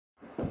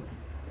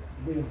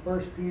We'll be in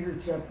 1 Peter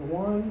chapter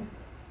 1.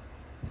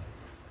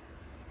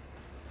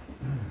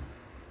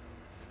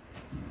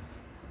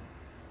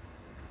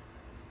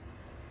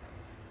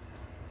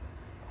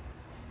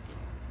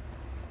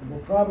 We'll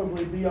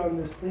probably be on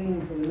this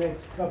theme for the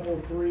next couple,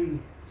 3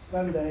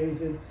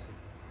 Sundays. It's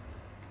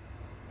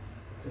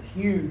a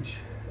huge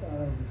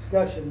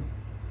discussion,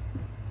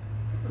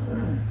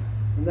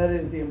 and that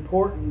is the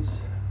importance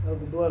of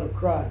the blood of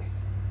Christ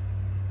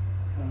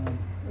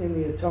in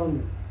the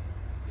atonement.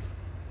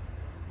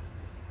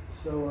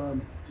 So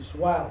just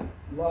wow,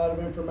 a lot of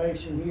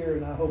information here,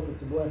 and I hope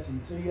it's a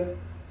blessing to you.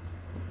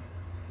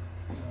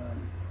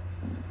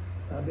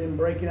 I've been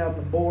breaking out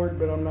the board,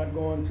 but I'm not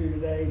going to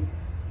today.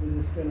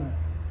 We're just going to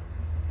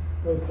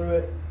go through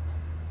it.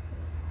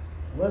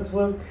 Let's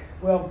look,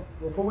 well,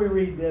 before we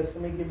read this,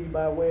 let me give you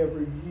by way of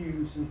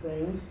review some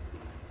things.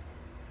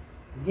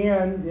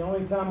 Again, the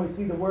only time we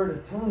see the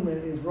word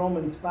atonement is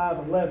Romans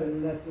 5:11,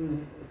 and that's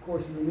of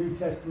course, in the New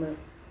Testament.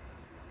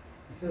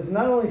 It says,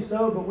 "Not only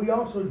so, but we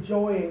also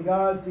joy in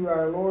God through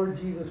our Lord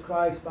Jesus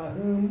Christ, by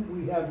whom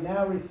we have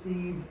now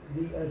received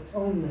the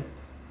atonement."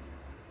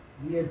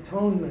 The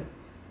atonement.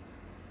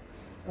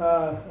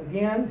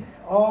 Again,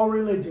 all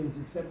religions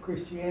except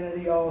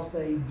Christianity all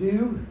say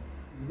do.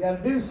 You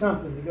got to do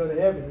something to go to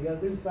heaven. You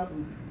got to do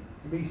something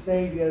to be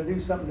saved. You got to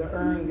do something to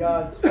earn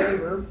God's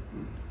favor.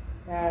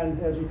 And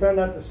as we found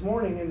out this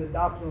morning in the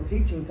doctrinal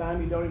teaching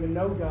time, you don't even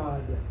know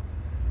God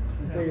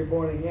until you're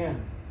born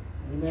again.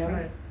 Amen? That's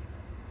right.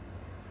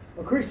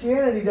 Well,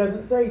 Christianity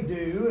doesn't say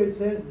do, it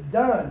says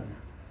done.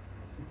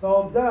 It's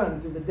all done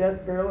through the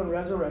death, burial, and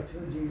resurrection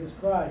of Jesus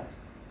Christ.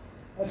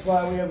 That's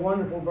why we have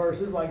wonderful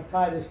verses like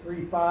Titus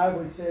 3:5,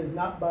 which says,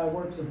 "Not by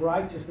works of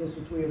righteousness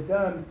which we have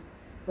done,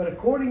 but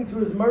according to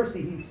His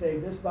mercy He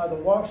saved us by the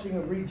washing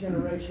of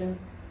regeneration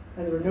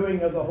and the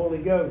renewing of the Holy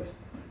Ghost."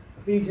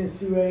 Ephesians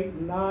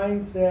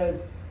 2:8-9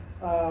 says,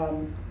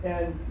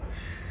 "And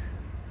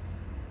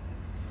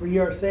for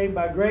you are saved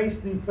by grace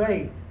through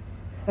faith."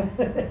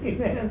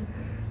 Amen.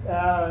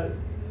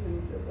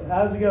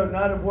 How's it go?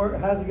 Not of work.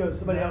 How's it go?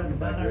 Somebody help me.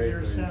 Not of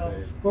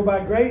yourselves. For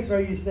by grace are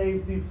you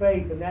saved through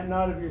faith, and that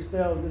not of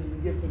yourselves is the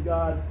gift of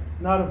God,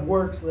 not of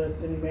works,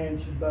 lest any man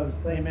should boast.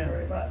 Thank you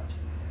very much.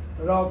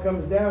 It all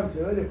comes down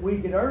to it. If we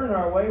could earn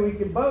our way, we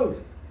could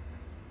boast.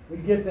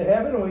 We'd get to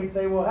heaven and we'd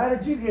say, "Well, how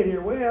did you get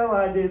here?" "Well,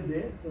 I did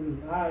this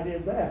and I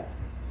did that."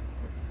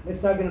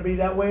 It's not going to be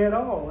that way at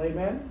all.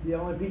 Amen. The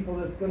only people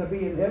that's going to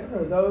be in heaven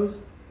are those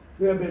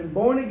who have been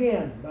born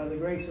again by the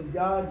grace of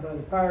God, by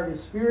the power of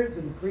His Spirit,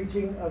 to the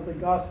preaching of the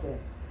gospel.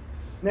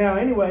 Now,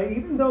 anyway,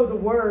 even though the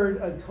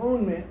word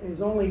atonement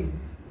is only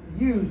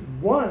used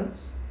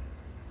once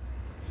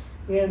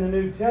in the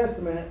New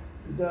Testament,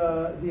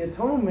 the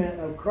atonement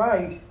of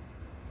Christ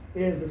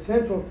is the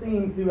central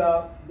theme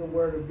throughout the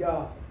Word of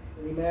God.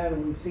 Amen.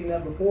 And we've seen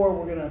that before.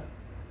 We're going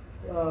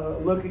to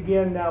look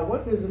again now.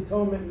 What does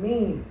atonement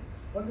mean?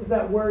 What does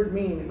that word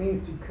mean? It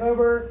means to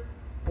cover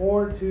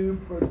or to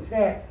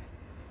protect.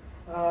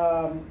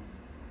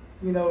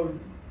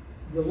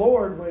 The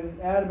Lord, when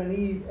Adam and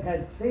Eve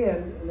had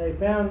sinned and they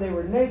found they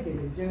were naked,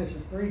 in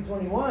Genesis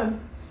 3:21,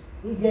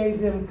 He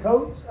gave them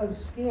coats of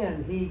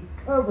skin. He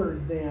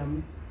covered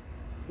them.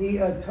 He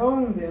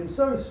atoned them,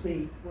 so to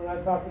speak. We're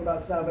not talking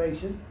about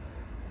salvation,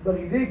 but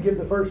He did give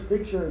the first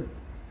picture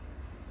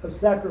of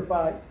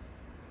sacrifice.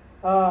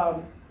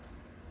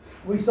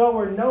 We saw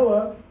where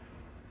Noah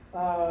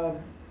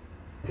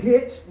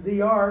pitched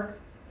the ark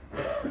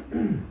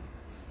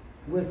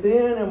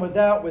within and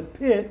without with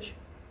pitch,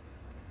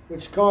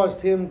 which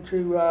caused him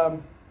to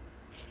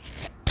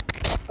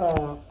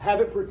have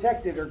it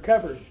protected or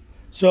covered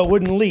so it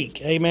wouldn't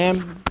leak.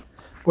 Amen.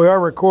 Boy, our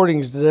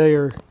recordings today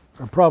are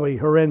probably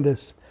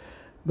horrendous.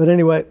 But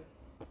anyway,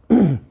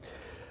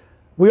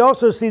 we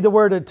also see the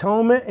word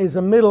atonement is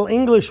a Middle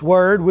English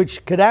word,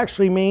 which could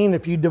actually mean,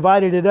 if you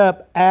divided it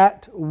up,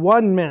 at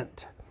one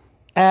ment.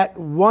 At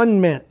one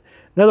ment.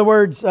 In other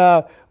words,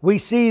 we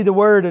see the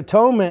word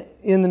atonement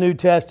in the New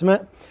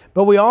Testament,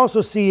 but we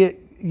also see it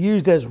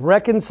used as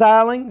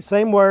reconciling,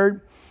 same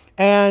word,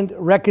 and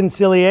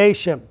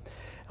reconciliation.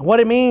 And what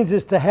it means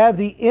is to have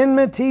the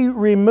enmity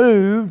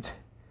removed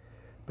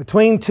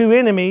between two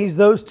enemies.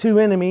 Those two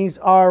enemies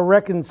are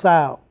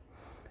reconciled.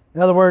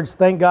 In other words,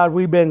 thank God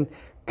we've been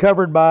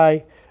covered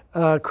by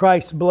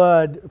Christ's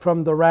blood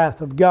from the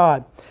wrath of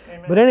God.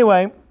 Amen. But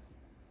anyway,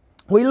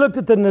 we looked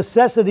at the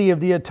necessity of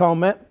the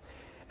atonement,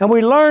 and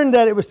we learned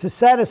that it was to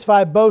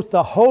satisfy both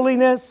the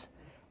holiness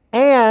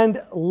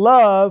and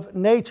love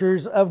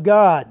natures of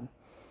God.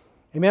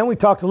 Amen. We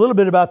talked a little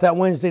bit about that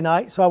Wednesday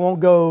night, so I won't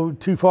go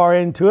too far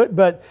into it,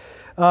 but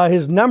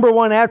His number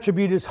one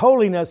attribute is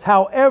holiness.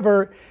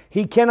 However,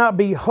 He cannot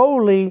be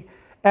holy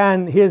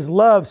and His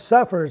love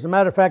suffers. As a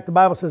matter of fact, the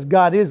Bible says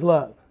God is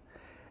love.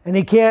 And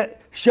He can't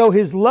show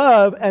His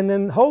love and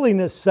then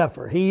holiness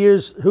suffer. He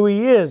is who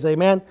He is.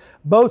 Amen.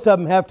 Both of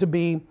them have to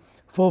be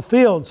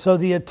fulfilled. So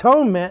the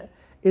atonement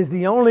is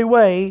the only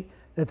way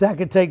that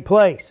could take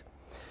place.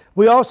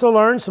 We also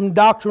learned some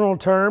doctrinal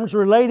terms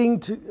relating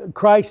to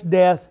Christ's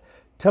death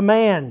to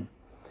man.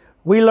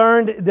 We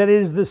learned that it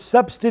is the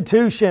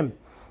substitution.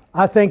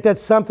 I think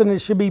that's something that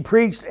should be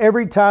preached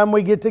every time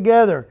we get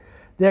together.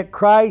 That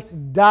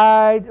Christ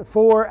died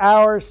for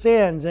our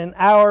sins in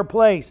our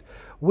place.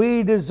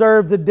 We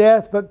deserve the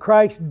death, but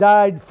Christ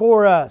died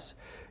for us.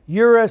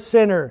 You're a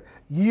sinner.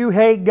 You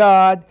hate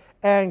God,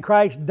 and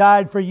Christ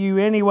died for you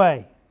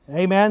anyway.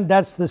 Amen?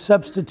 That's the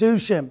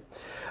substitution.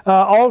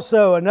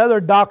 Also,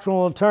 another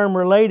doctrinal term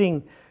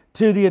relating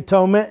to the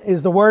atonement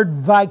is the word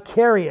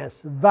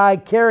vicarious.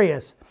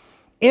 Vicarious.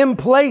 In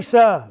place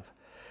of.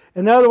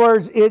 In other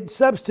words, it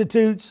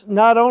substitutes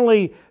not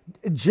only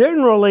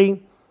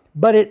generally,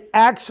 but it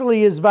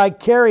actually is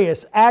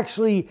vicarious,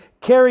 actually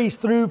carries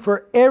through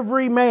for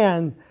every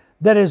man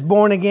that is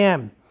born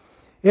again.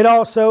 It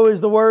also is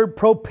the word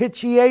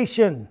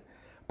propitiation.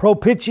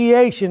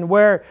 Propitiation,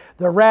 where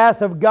the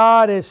wrath of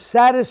God is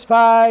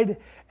satisfied,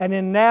 and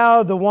then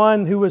now the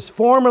one who was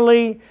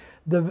formerly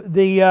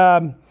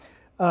the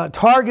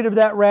target of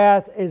that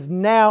wrath is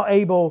now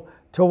able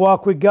to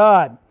walk with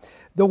God.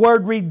 The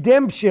word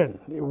redemption,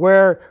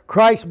 where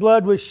Christ's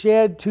blood was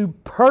shed to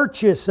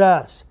purchase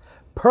us.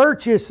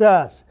 Purchase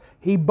us.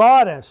 He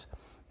bought us.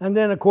 And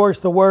then, of course,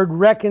 the word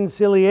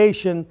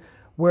reconciliation,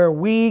 where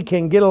we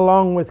can get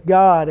along with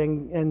God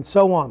and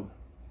so on.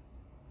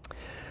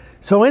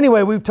 So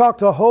anyway, we've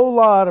talked a whole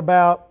lot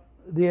about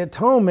the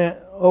atonement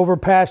over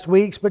past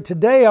weeks, but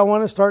today I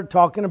want to start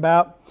talking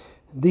about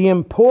the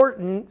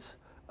importance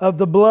of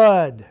the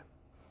blood.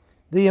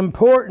 The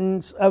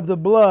importance of the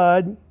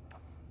blood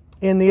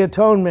in the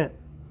atonement.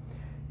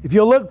 If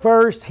you'll look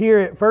first here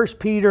at 1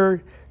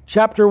 Peter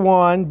chapter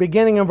 1,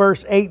 beginning in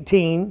verse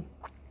 18,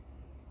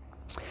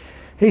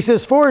 he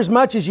says, "For as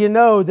much as you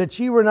know that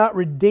ye were not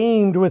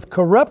redeemed with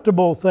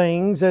corruptible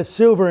things as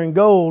silver and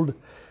gold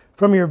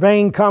from your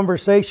vain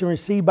conversation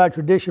received by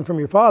tradition from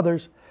your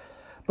fathers,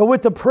 but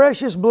with the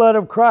precious blood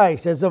of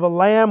Christ, as of a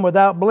lamb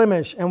without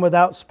blemish and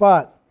without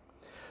spot,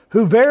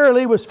 who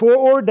verily was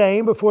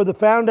foreordained before the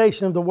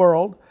foundation of the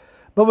world,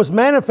 but was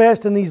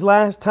manifest in these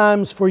last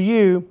times for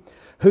you,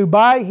 who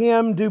by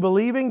him do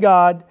believe in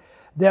God,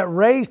 that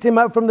raised him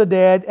up from the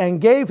dead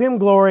and gave him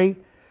glory,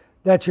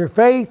 that your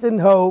faith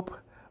and hope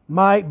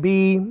might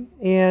be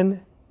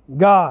in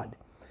God."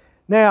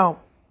 Now,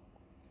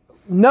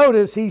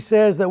 notice he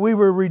says that we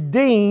were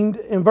redeemed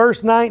in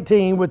verse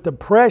 19 with the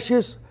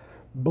precious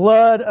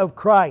blood of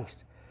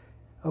Christ.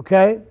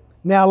 Okay?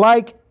 Now,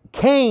 like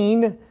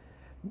Cain, a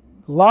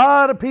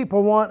lot of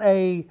people want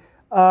a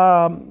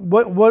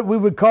what we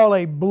would call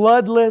a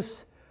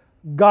bloodless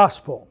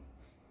gospel.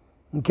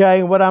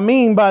 Okay? What I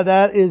mean by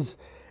that is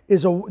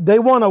they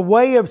want a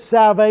way of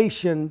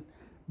salvation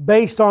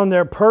based on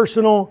their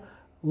personal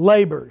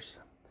labors.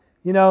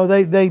 You know,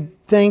 they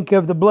think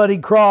of the bloody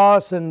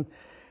cross and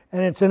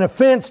it's an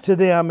offense to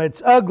them.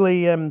 It's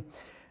ugly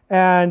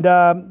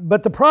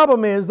but the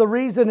problem is, the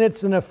reason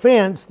it's an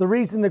offense, the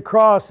reason the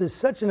cross is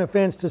such an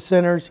offense to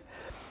sinners,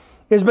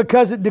 is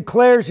because it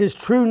declares His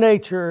true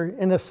nature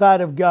in the sight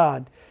of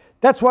God.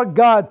 That's what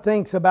God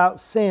thinks about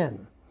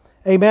sin.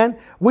 Amen?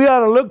 We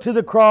ought to look to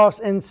the cross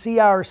and see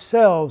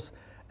ourselves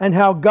and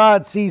how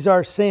God sees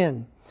our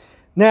sin.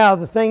 Now,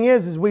 the thing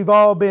is we've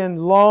all been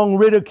long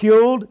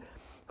ridiculed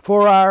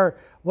for our,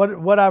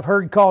 what I've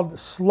heard called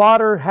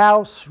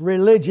slaughterhouse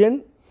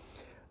religion,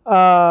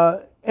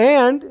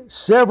 and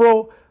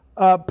several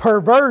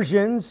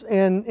perversions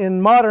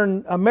in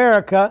modern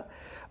America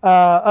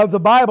of the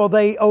Bible.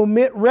 They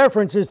omit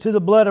references to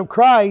the blood of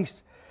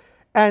Christ,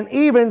 and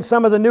even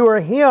some of the newer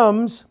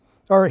hymns,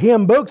 or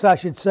hymn books I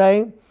should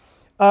say,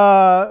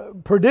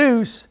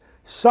 produce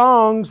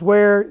songs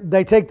where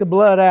they take the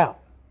blood out.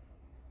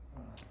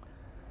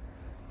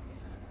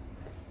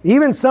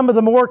 Even some of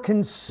the more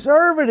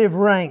conservative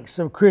ranks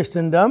of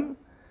Christendom,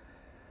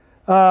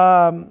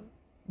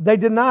 they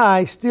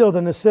deny still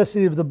the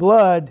necessity of the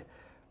blood,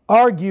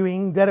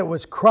 arguing that it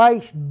was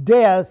Christ's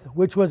death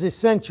which was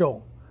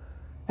essential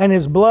and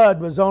His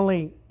blood was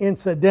only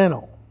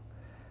incidental.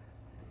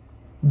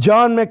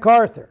 John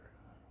MacArthur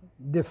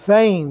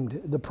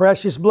defamed the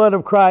precious blood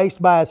of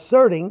Christ by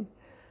asserting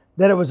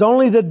that it was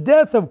only the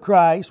death of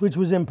Christ which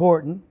was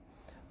important,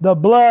 the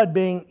blood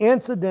being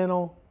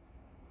incidental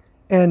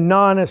and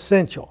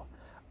non-essential.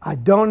 I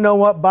don't know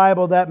what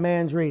Bible that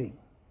man's reading.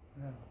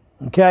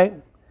 Okay?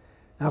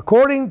 Now,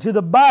 according to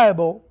the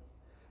Bible,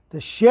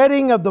 the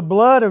shedding of the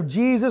blood of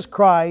Jesus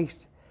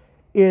Christ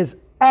is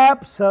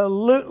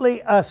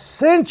absolutely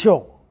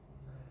essential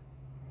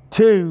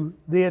to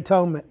the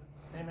atonement.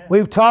 Amen.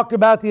 We've talked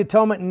about the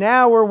atonement.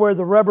 Now we're where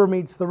the rubber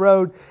meets the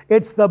road.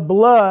 It's the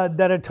blood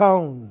that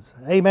atones.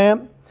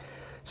 Amen?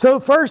 So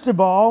first of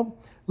all,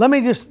 let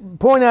me just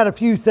point out a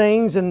few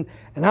things, and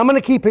I'm going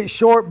to keep it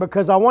short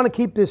because I want to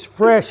keep this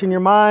fresh in your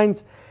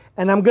minds,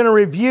 and I'm going to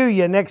review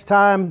you next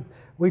time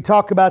we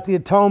talk about the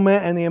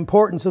atonement and the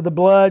importance of the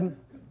blood.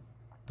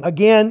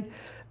 Again,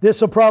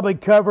 this will probably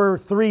cover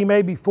 3,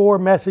 maybe 4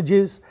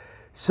 messages.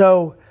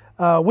 So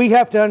we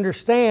have to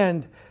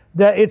understand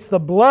that it's the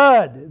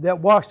blood that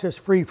washed us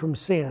free from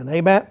sin.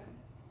 Amen?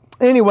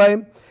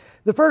 Anyway,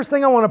 the first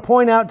thing I want to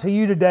point out to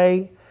you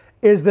today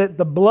is that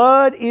the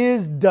blood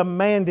is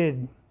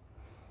demanded.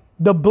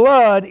 The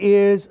blood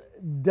is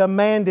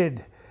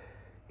demanded.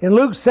 In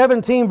Luke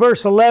 17,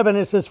 verse 11,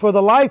 it says, "For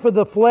the life of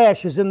the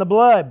flesh is in the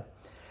blood,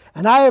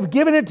 and I have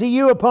given it to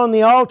you upon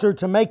the altar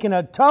to make an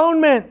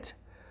atonement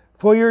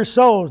for your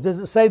souls." Does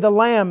it say the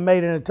lamb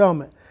made an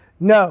atonement?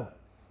 No.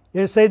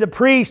 Did it say the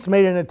priest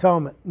made an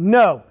atonement?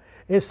 No.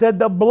 It said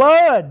the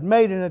blood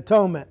made an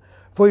atonement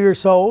for your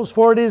souls,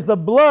 for it is the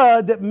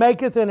blood that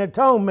maketh an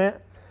atonement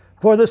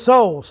for the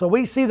soul. So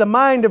we see the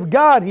mind of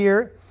God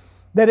here,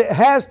 that it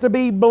has to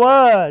be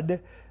blood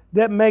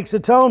that makes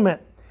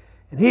atonement.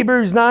 In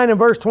Hebrews 9 and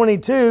verse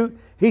 22,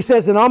 he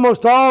says, "And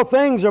almost all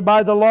things are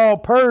by the law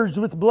purged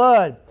with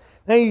blood."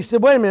 Now you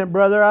said, wait a minute,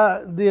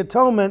 brother, the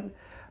atonement,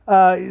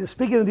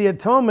 speaking of the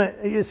atonement,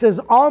 it says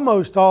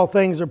almost all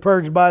things are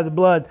purged by the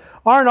blood.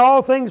 Aren't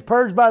all things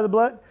purged by the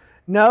blood?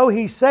 No,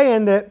 he's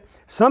saying that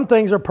some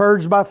things are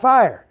purged by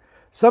fire.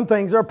 Some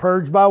things are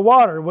purged by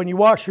water. When you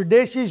wash your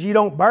dishes, you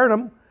don't burn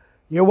them.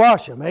 You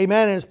wash them.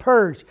 Amen. And it's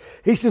purged.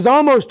 He says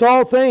almost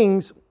all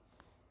things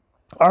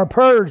are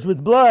purged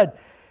with blood.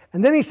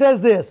 And then he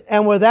says this,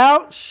 "And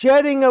without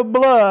shedding of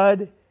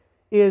blood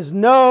is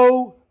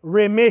no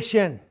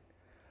remission."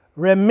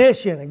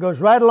 Remission. It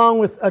goes right along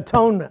with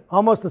atonement.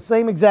 Almost the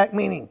same exact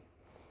meaning.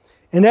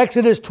 In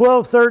Exodus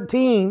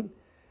 12:13,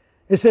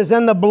 it says,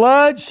 "And the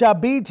blood shall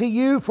be to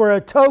you for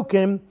a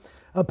token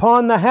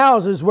upon the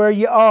houses where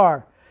ye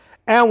are.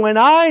 And when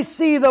I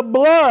see the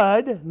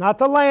blood," not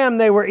the lamb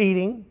they were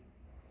eating,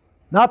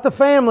 not the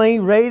family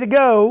ready to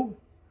go,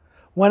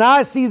 "when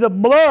I see the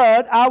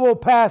blood, I will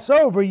pass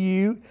over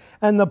you,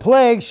 and the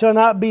plague shall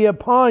not be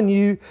upon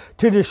you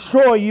to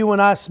destroy you when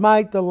I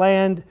smite the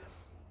land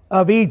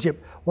of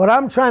Egypt." What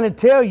I'm trying to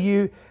tell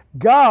you,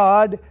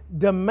 God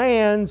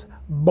demands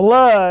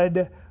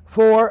blood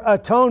for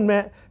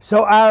atonement.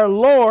 So our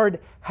Lord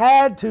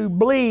had to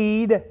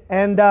bleed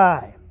and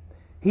die.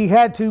 He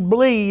had to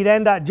bleed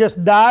and die.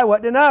 Just die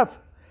wasn't enough.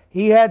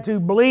 He had to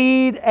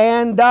bleed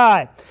and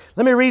die.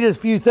 Let me read a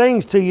few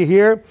things to you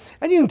here.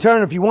 And you can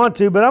turn if you want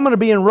to, but I'm going to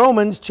be in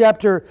Romans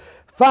chapter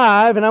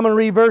 5, and I'm going to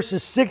read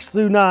verses 6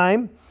 through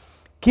 9,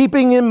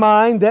 keeping in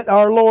mind that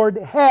our Lord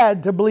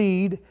had to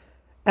bleed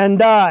and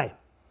die.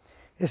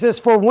 It says,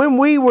 "For when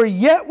we were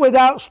yet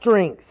without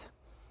strength,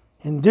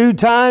 in due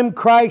time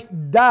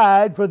Christ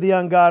died for the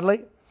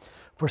ungodly.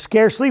 For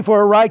scarcely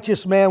for a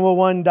righteous man will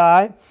one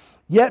die,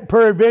 yet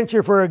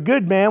peradventure for a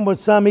good man would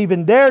some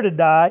even dare to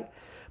die.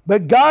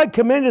 But God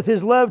commendeth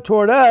His love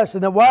toward us,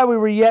 and that while we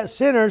were yet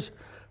sinners,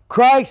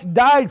 Christ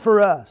died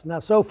for us." Now,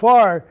 so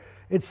far,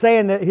 it's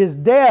saying that His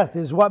death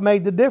is what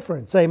made the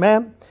difference.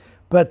 Amen?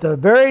 But the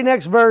very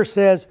next verse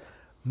says,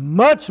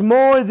 "Much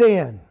more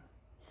then,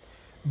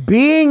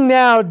 being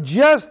now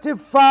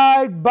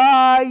justified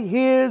by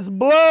His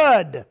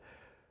blood,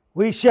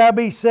 we shall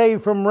be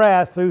saved from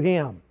wrath through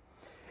Him."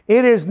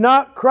 It is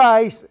not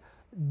Christ's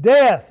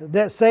death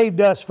that saved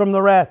us from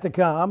the wrath to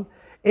come.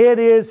 It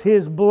is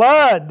His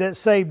blood that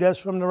saved us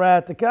from the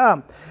wrath to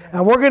come.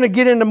 And we're going to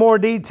get into more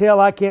detail.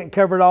 I can't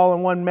cover it all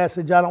in one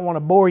message. I don't want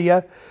to bore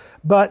you.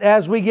 But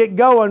as we get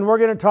going, we're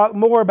going to talk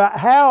more about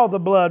how the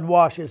blood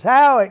washes,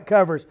 how it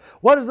covers.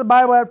 What does the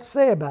Bible have to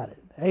say about it?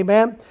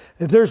 Amen?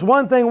 If there's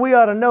one thing we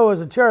ought to know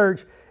as a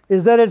church,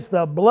 is that it's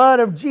the blood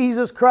of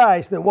Jesus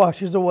Christ that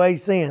washes away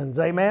sins.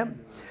 Amen?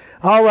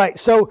 All right,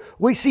 so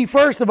we see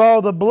first of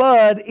all the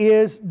blood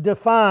is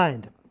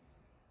defined.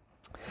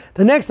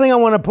 The next thing I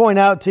want to point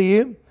out to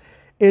you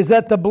is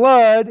that the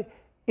blood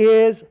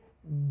is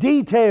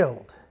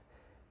detailed.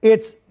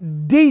 It's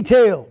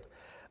detailed.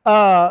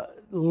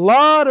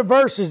 Lot of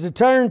verses to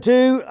turn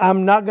to.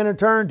 I'm not going to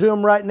turn to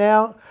them right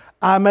now.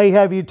 I may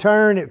have you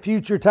turn at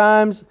future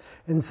times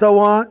and so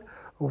on.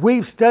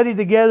 We've studied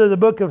together the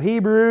book of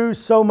Hebrews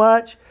so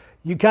much.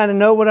 You kind of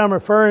know what I'm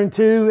referring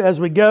to as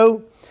we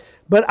go.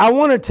 But I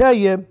want to tell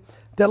you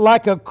that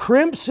like a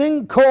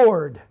crimson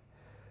cord,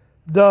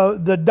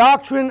 the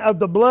doctrine of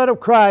the blood of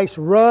Christ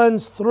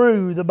runs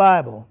through the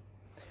Bible.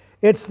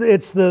 It's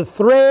the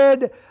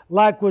thread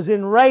like was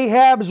in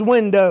Rahab's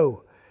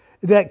window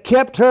that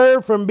kept her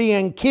from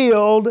being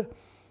killed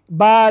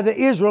by the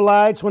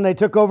Israelites when they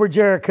took over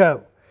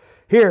Jericho.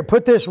 Here,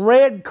 put this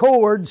red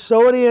cord,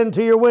 sew it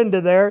into your window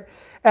there,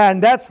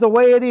 and that's the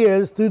way it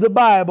is through the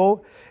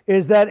Bible,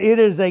 is that it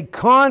is a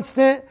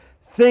constant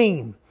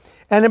theme.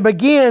 And it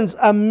begins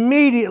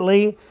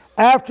immediately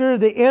after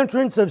the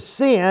entrance of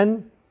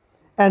sin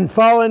and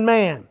fallen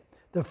man.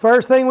 The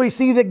first thing we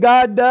see that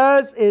God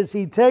does is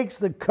He takes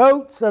the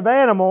coats of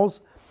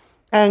animals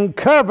and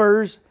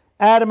covers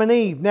Adam and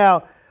Eve.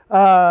 Now,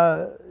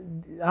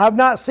 I've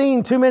not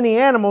seen too many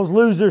animals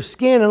lose their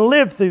skin and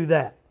live through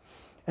that.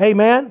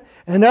 Amen?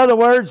 In other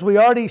words, we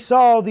already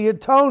saw the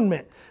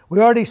atonement. We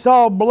already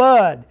saw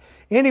blood.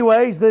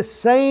 Anyways, this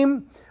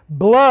same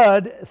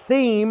blood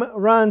theme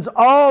runs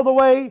all the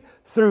way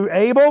through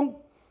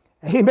Abel.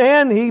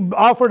 Amen. He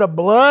offered a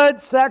blood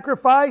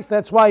sacrifice.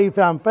 That's why he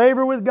found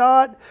favor with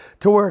God.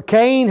 To where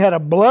Cain had a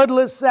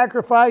bloodless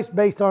sacrifice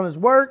based on his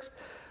works.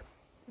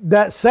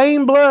 That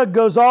same blood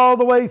goes all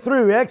the way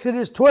through.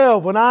 Exodus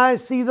 12, "When I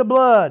see the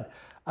blood,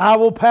 I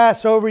will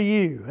pass over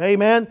you.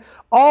 Amen.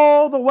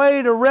 All the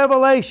way to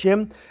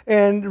Revelation,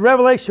 and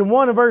Revelation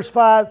 1 and verse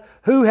 5,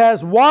 who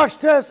has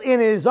washed us in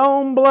His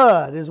own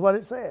blood, is what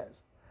it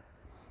says.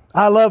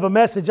 I love a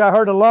message I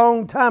heard a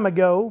long time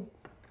ago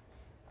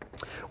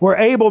where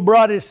Abel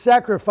brought his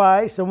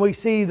sacrifice, and we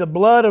see the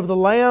blood of the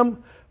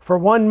Lamb for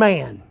one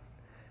man.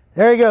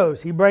 There he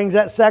goes. He brings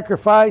that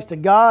sacrifice to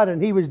God,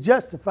 and he was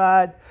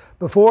justified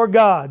before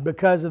God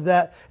because of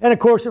that. And of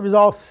course, it was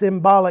all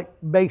symbolic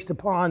based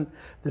upon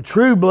the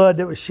true blood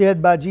that was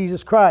shed by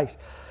Jesus Christ.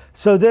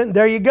 So then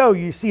there you go.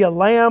 You see a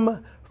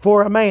lamb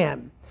for a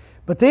man.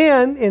 But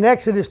then in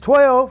Exodus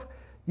 12,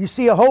 you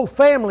see a whole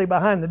family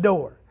behind the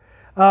door.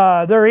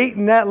 They're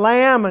eating that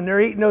lamb, and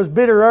they're eating those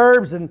bitter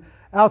herbs, and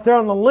out there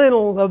on the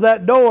lintel of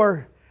that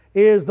door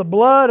is the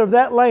blood of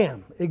that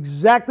lamb,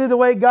 exactly the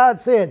way God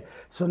said.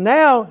 So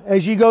now,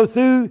 as you go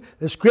through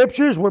the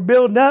scriptures, we're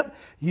building up.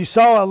 You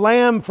saw a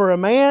lamb for a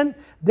man,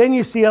 then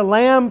you see a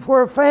lamb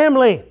for a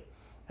family.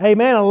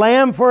 Amen, a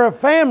lamb for a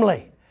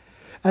family.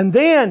 And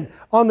then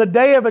on the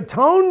Day of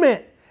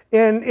Atonement,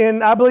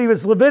 in I believe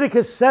it's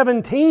Leviticus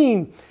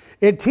 17,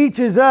 it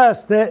teaches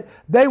us that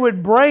they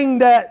would bring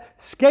that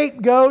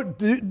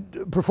scapegoat,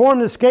 perform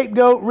the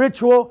scapegoat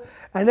ritual,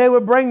 and they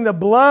would bring the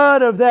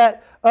blood of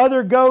that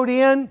other goat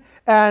in,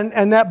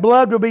 and that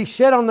blood would be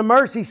shed on the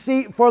mercy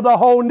seat for the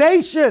whole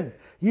nation.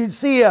 You'd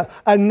see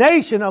a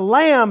nation, a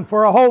lamb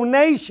for a whole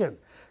nation.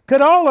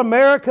 Could all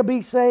America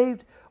be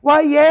saved?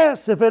 Why,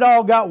 yes, if it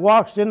all got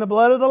washed in the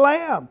blood of the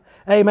Lamb.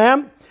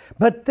 Amen.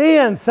 But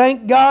then,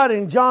 thank God,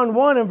 in John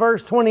 1 and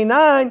verse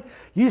 29,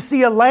 you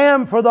see a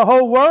lamb for the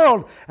whole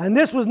world. And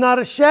this was not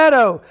a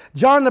shadow.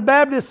 John the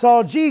Baptist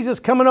saw Jesus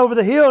coming over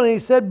the hill, and he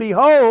said,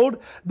 "Behold,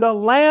 the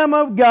Lamb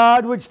of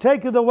God, which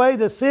taketh away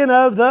the sin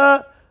of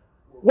the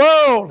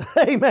world."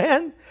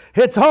 Amen.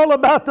 It's all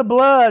about the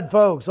blood,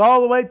 folks,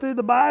 all the way through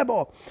the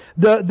Bible.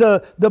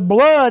 The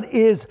blood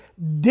is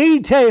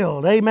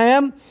detailed.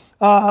 Amen.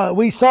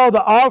 We saw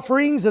the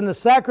offerings and the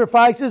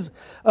sacrifices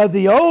of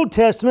the Old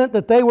Testament,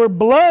 that they were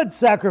blood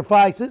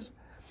sacrifices.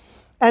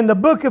 And the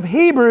book of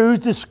Hebrews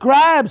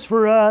describes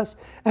for us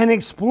and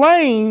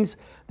explains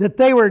that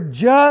they were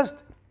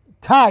just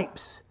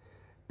types.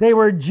 They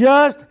were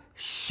just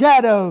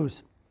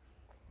shadows.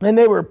 And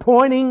they were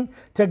pointing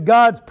to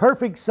God's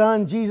perfect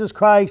Son, Jesus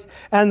Christ,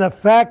 and the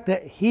fact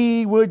that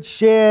He would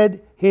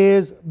shed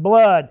His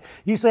blood.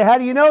 You say, how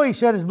do you know He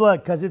shed His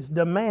blood? Because it's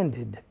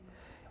demanded.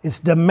 It's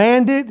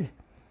demanded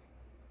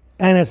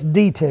and it's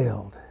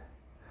detailed.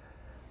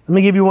 Let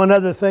me give you one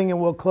other thing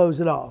and we'll close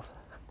it off.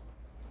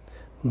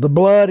 The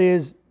blood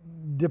is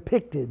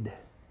depicted.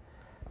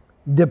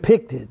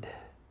 Depicted.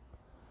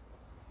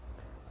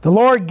 The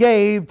Lord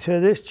gave to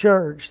this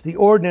church the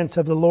ordinance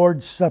of the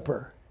Lord's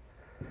Supper.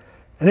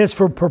 And it's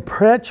for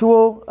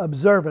perpetual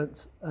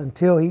observance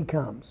until He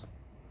comes.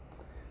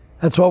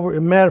 That's what as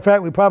a matter of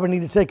fact, we probably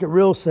need to take it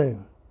real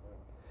soon.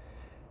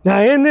 Now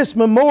in this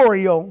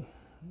memorial,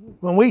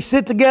 when we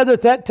sit together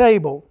at that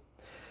table,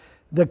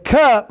 the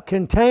cup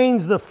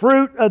contains the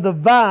fruit of the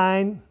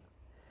vine,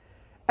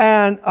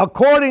 and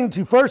according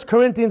to 1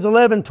 Corinthians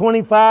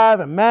 11:25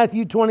 and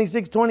Matthew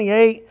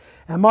 26:28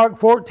 and Mark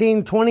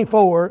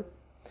 14:24,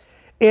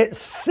 it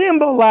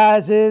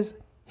symbolizes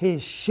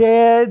His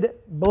shed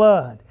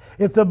blood.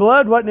 If the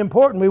blood wasn't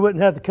important, we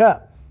wouldn't have the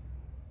cup.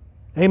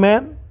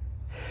 Amen?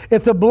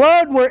 If the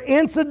blood were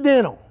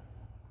incidental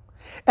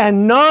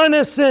and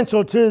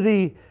non-essential to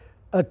the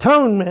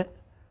atonement,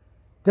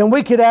 then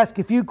we could ask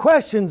a few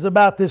questions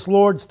about this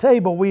Lord's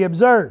table we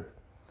observe.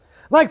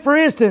 Like, for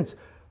instance,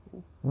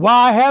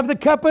 why have the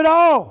cup at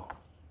all?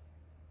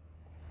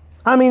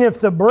 I mean, if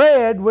the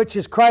bread, which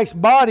is Christ's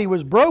body,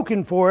 was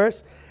broken for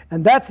us,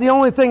 and that's the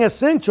only thing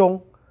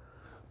essential,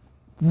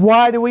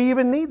 why do we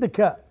even need the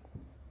cup?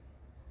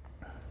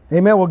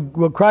 Amen.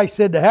 Well, Christ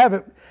said to have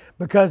it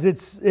because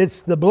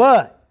it's the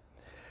blood.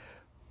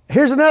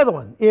 Here's another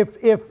one.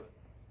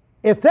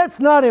 If that's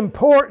not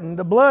important,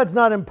 the blood's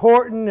not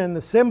important, and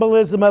the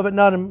symbolism of it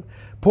not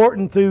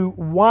important through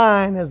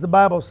wine, as the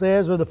Bible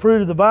says, or the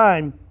fruit of the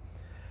vine,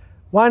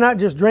 why not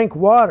just drink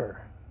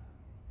water?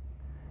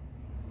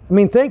 I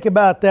mean, think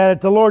about that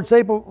at the Lord's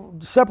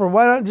Supper.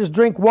 Why not just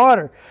drink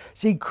water?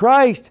 See,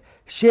 Christ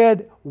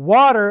shed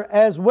water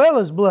as well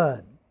as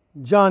blood.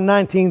 John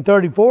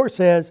 19:34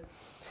 says,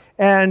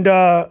 and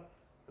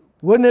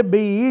wouldn't it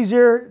be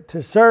easier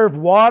to serve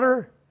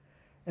water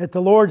at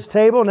the Lord's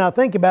table? Now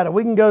think about it.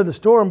 We can go to the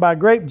store and buy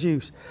grape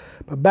juice.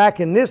 But back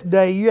in this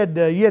day, you had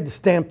to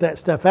stamp that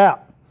stuff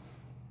out.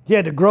 You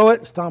had to grow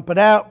it, stomp it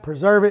out,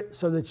 preserve it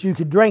so that you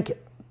could drink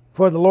it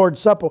for the Lord's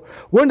Supper.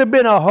 Wouldn't it have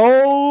been a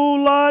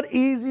whole lot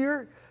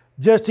easier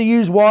just to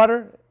use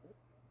water?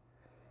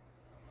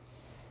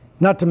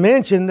 Not to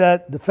mention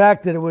that the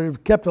fact that it would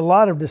have kept a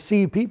lot of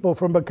deceived people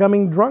from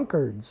becoming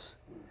drunkards.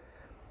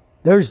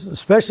 There's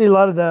especially a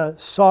lot of the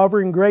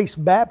Sovereign Grace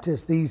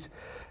Baptists, these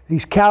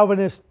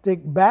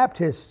Calvinistic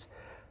Baptists,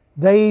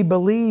 they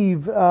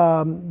believe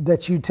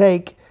that you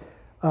take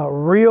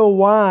real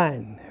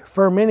wine,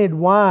 fermented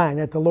wine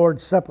at the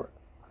Lord's Supper.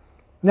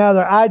 Now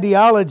their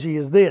ideology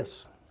is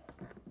this.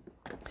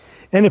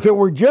 And if it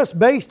were just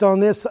based on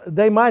this,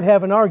 they might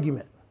have an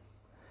argument.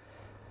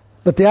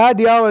 But the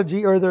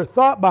ideology or their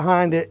thought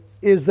behind it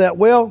is that,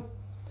 well,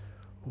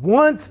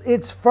 once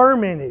it's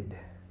fermented,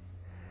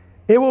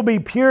 it will be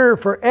pure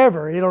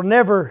forever. It'll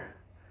never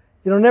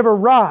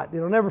rot.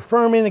 It'll never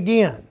ferment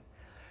again.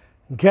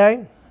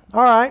 Okay?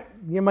 All right.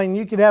 You mean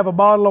you could have a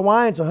bottle of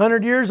wine that's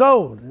 100 years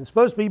old, and it's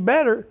supposed to be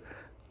better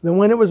than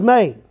when it was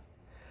made.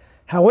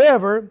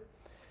 However,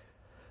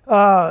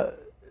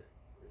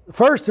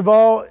 first of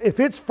all, if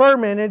it's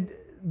fermented,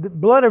 the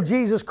blood of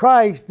Jesus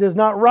Christ does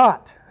not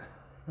rot.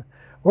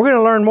 We're going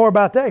to learn more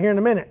about that here in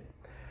a minute.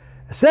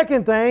 The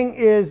second thing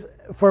is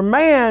for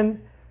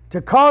man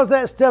to cause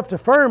that stuff to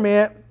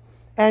ferment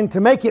and to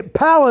make it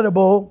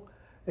palatable,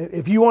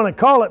 if you want to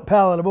call it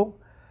palatable,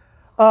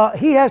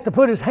 he has to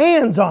put his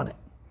hands on it.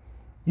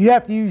 You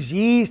have to use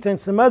yeast and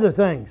some other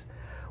things.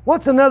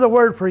 What's another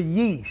word for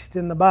yeast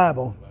in the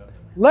Bible?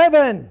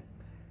 Leaven.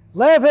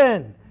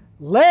 Leaven.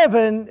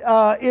 Leaven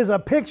is a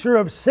picture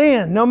of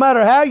sin, no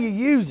matter how you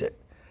use it.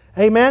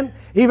 Amen.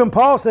 Even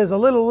Paul says, a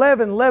little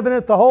leaven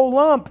leaveneth the whole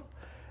lump.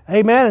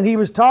 Amen. And he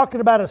was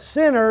talking about a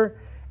sinner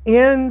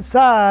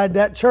inside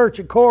that church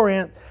at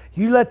Corinth.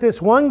 You let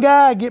this one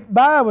guy get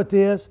by with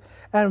this,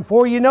 and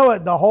before you know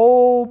it, the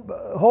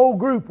whole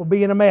group will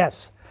be in a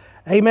mess.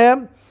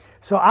 Amen.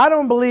 So I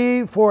don't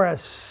believe for a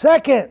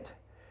second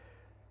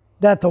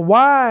that the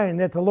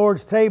wine at the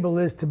Lord's table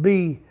is to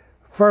be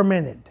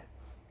fermented.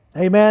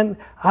 Amen.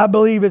 I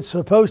believe it's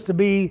supposed to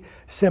be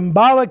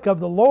symbolic of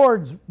the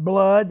Lord's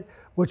blood,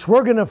 which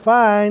we're going to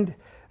find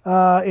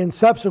in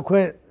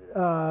subsequent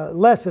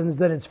lessons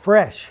that it's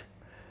fresh.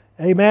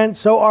 Amen.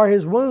 So are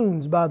His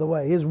wounds, by the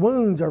way. His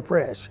wounds are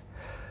fresh.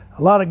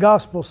 A lot of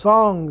gospel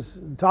songs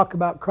talk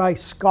about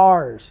Christ's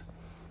scars.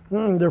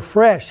 They're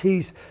fresh.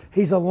 He's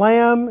a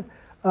lamb.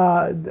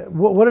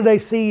 What did they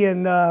see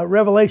in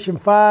Revelation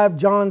 5?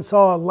 John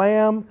saw a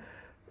lamb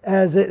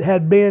as it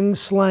had been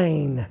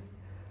slain.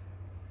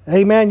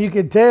 Amen. You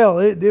could tell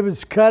it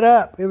was cut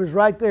up. It was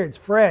right there. It's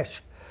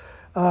fresh.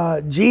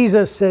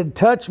 Jesus said,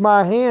 touch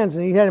my hands.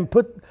 And he had him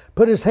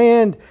put his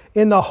hand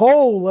in the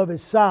hole of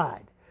his side.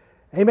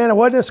 Amen. It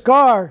wasn't a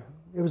scar.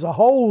 It was a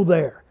hole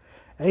there.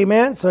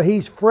 Amen. So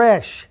he's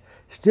fresh.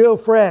 Still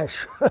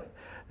fresh.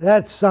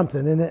 That's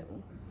something, isn't it?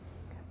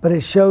 But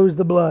it shows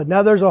the blood.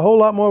 Now there's a whole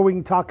lot more we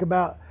can talk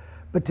about.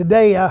 But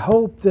today I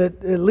hope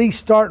that at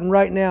least starting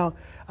right now,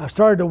 I've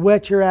started to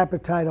whet your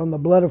appetite on the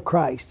blood of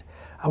Christ.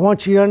 I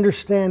want you to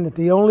understand that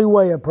the only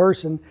way a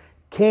person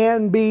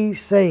can be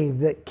saved,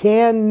 that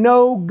can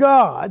know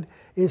God,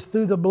 is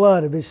through the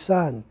blood of His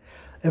Son.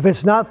 If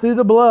it's not through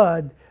the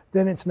blood,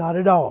 then it's not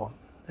at all.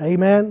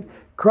 Amen?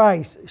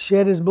 Christ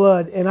shed His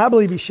blood, and I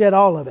believe He shed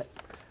all of it.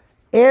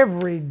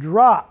 Every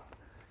drop.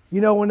 You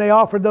know, when they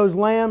offered those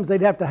lambs,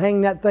 they'd have to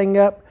hang that thing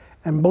up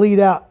and bleed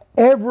out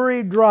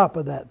every drop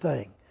of that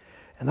thing.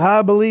 And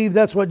I believe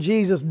that's what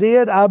Jesus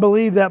did. I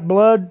believe that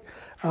blood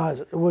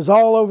was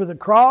all over the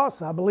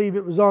cross. I believe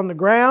it was on the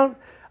ground.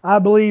 I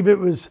believe it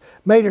was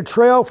made a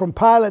trail from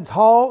Pilate's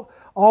hall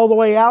all the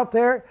way out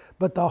there.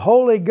 But the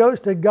Holy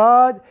Ghost of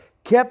God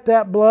kept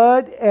that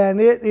blood, and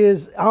it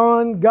is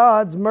on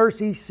God's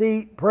mercy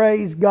seat.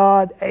 Praise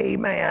God.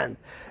 Amen.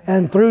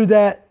 And through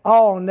that,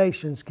 all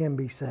nations can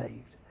be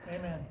saved.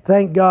 Amen.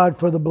 Thank God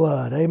for the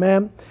blood.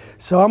 Amen.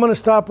 So I'm going to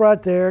stop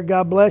right there.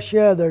 God bless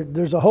you.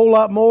 There's a whole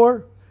lot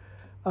more,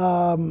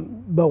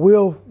 but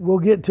we'll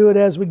get to it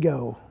as we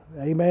go.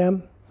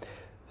 Amen.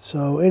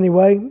 So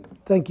anyway,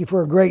 thank you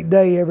for a great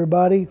day,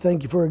 everybody.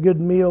 Thank you for a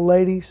good meal,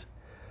 ladies.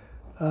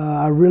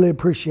 I really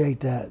appreciate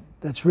that.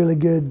 That's really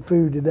good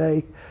food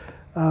today.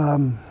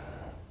 I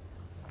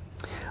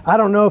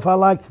don't know if I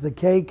liked the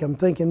cake. I'm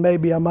thinking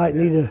maybe I might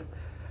need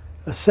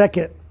a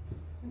second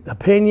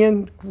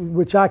opinion,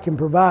 which I can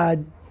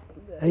provide.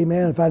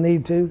 Amen, if I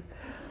need to.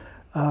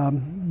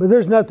 But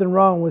there's nothing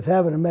wrong with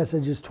having a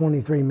message that's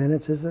 23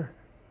 minutes, is there?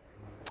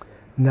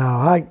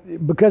 No,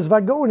 because if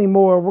I go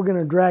anymore, we're going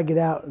to drag it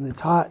out, and it's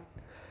hot,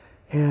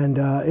 and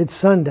it's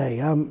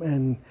Sunday.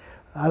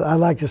 I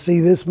like to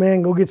see this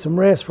man go get some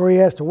rest before he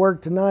has to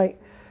work tonight.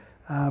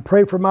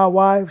 Pray for my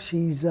wife.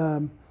 She's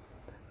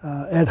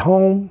at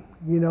home.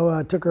 You know,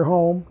 I took her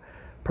home.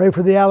 Pray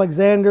for the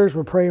Alexanders.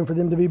 We're praying for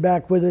them to be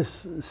back with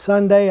us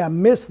Sunday. I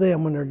miss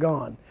them when they're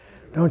gone.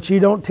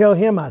 Don't tell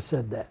him I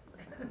said that.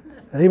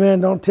 Amen.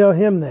 Don't tell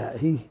him that.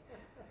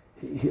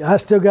 I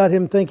still got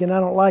him thinking I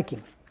don't like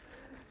him.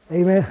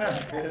 Amen.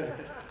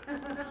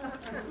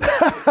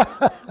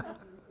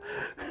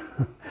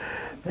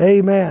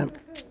 Amen.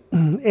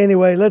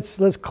 Anyway,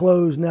 let's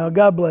close now.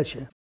 God bless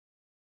you.